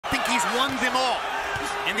he's won them all.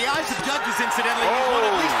 In the eyes of judges, incidentally, he's won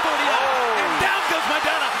at least 49. And down goes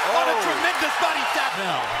Maidana on a tremendous body shot.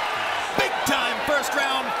 Now, big time first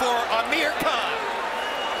round for Amir Khan.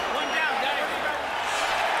 One down,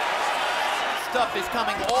 stuff is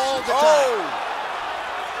coming all the time.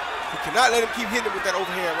 You cannot let him keep hitting it with that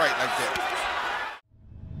overhand right like that.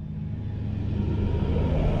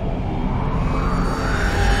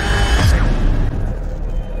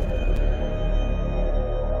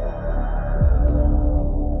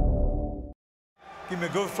 Give me a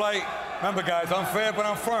good fight. Remember, guys, I'm fair, but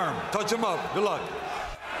I'm firm. Touch him up. Good luck.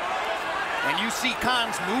 And you see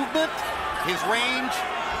Khan's movement, his range,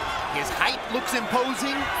 his height looks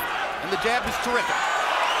imposing, and the jab is terrific.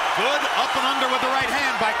 Good up and under with the right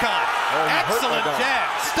hand by Khan. Excellent jab.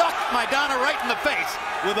 Stuck Maidana right in the face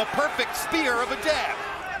with a perfect spear of a jab.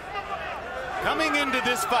 Coming into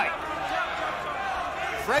this fight,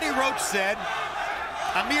 Freddie Roach said,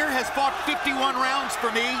 Amir has fought 51 rounds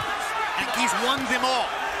for me. I think he's won them all.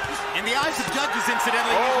 In the eyes of judges,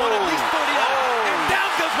 incidentally, he's won at least 49. And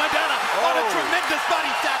down goes Maidana on a tremendous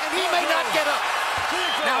body shot, and he may not get up.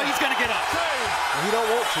 Now he's going to get up. He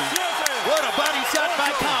don't want to. What a body shot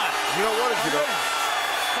by Khan. He don't want to get up.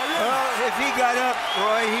 Well, if he got up,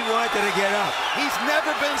 Roy, he wanted to get up. He's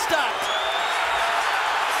never been stopped.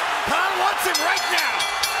 Khan wants him right now.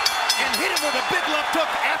 And hit him with a big left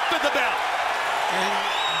hook after the bell. And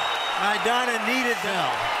Maidana needed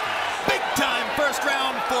bell. Big time first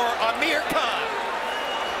round for Amir Khan.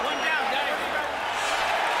 One down,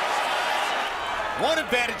 one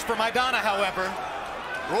advantage for Maidana, however.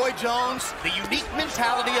 Roy Jones, the unique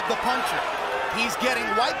mentality of the puncher. He's getting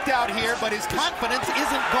wiped out here, but his confidence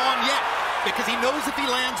isn't gone yet because he knows if he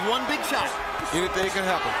lands one big shot, anything can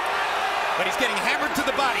happen. But he's getting hammered to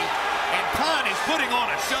the body, and Khan is putting on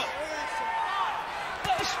a show.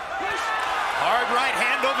 Hard right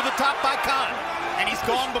hand over the top by Khan, and he's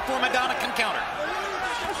gone before Maidana can counter.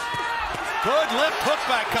 Good left hook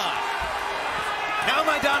by Khan. Now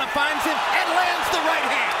Maidana finds him and lands the right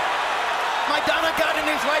hand. Maidana got in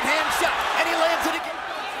his right hand shot, and he lands it again.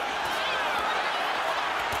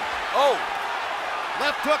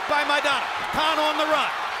 Left hook by Maidana. Khan on the run.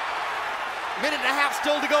 Minute and a half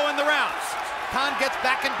still to go in the rounds. Khan gets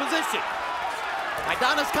back in position.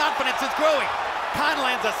 Maidana's confidence is growing. Khan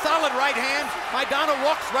lands a solid right hand. Maidana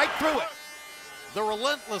walks right through it. The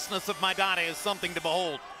relentlessness of Maidana is something to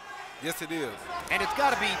behold. Yes, it is. And it's got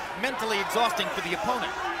to be mentally exhausting for the opponent.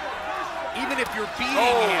 Even if you're beating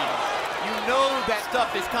him, you know that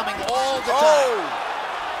stuff is coming all the time.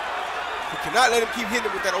 You cannot let him keep hitting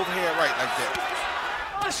it with that overhand right like that.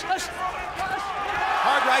 Hard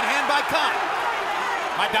right hand by Khan.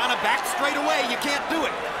 Maidana back straight away. You can't do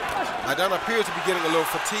it. Maidana appears to be getting a little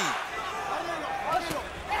fatigued.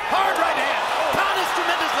 Hard right hand. Khan is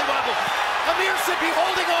tremendously wobbled. Amir should be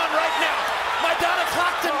holding on right now. Maidana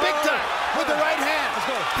clocked him big time with the right hand.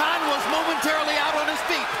 Khan was momentarily out on his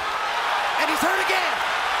feet. And he's hurt again.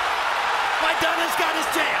 Maidana's got his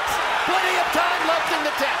chance. Plenty of time left in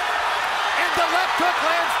the 10th. And the left hook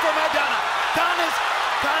lands for Maidana. Khan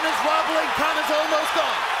is wobbling. Khan is almost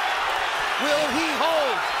gone. Will he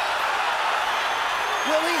hold?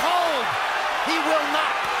 Will he hold? He will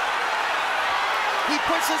not. He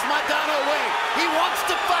pushes Maidana away. He wants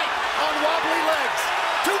to fight on wobbly legs.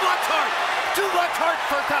 Too much heart. Too much heart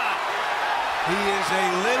for Khan. He is a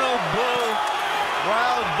little bull,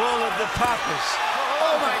 wild bull of the Pampas.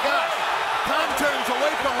 Oh my gosh. Khan turns away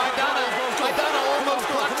from Maidana. Maidana almost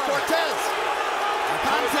blocks Cortez.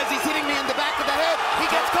 Khan says he's hitting me in the back of the head. He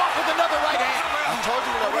gets caught with another right hand. I told you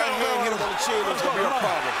that right hand hit him on the chin, it was going to be a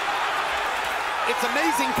problem. It's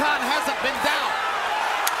amazing Khan hasn't been down.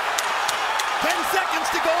 10 seconds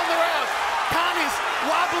to go in the round. Khan is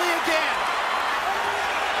wobbly again.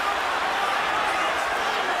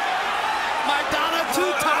 Maidana too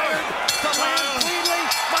tired to land cleanly.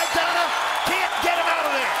 Maidana can't get him out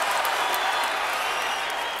of there.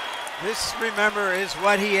 This, remember, is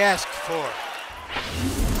what he asked for.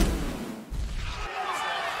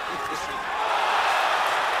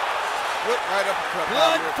 Right uppercut.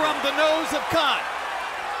 Blood from the nose of Khan.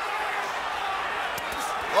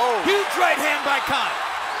 Huge right hand by Khan.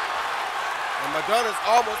 And Maidana's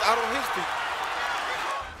almost out on his feet.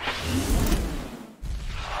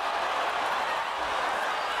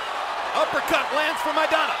 Uppercut lands for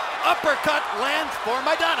Maidana. Uppercut lands for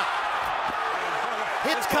Maidana.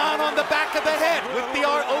 Hits Khan on the back of the head with the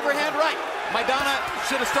overhand right. Maidana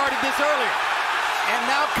should have started this earlier. And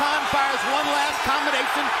now Khan fires one last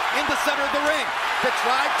combination in the center of the ring to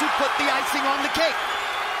try to put the icing on the cake.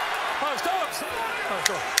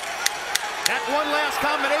 That one last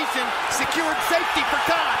combination secured safety for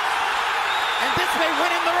Khan. This may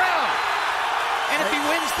win him the round. And if he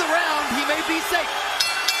wins the round, he may be safe.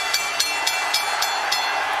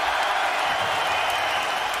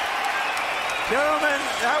 Gentlemen,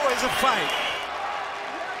 that was a fight.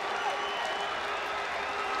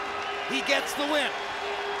 He gets the win.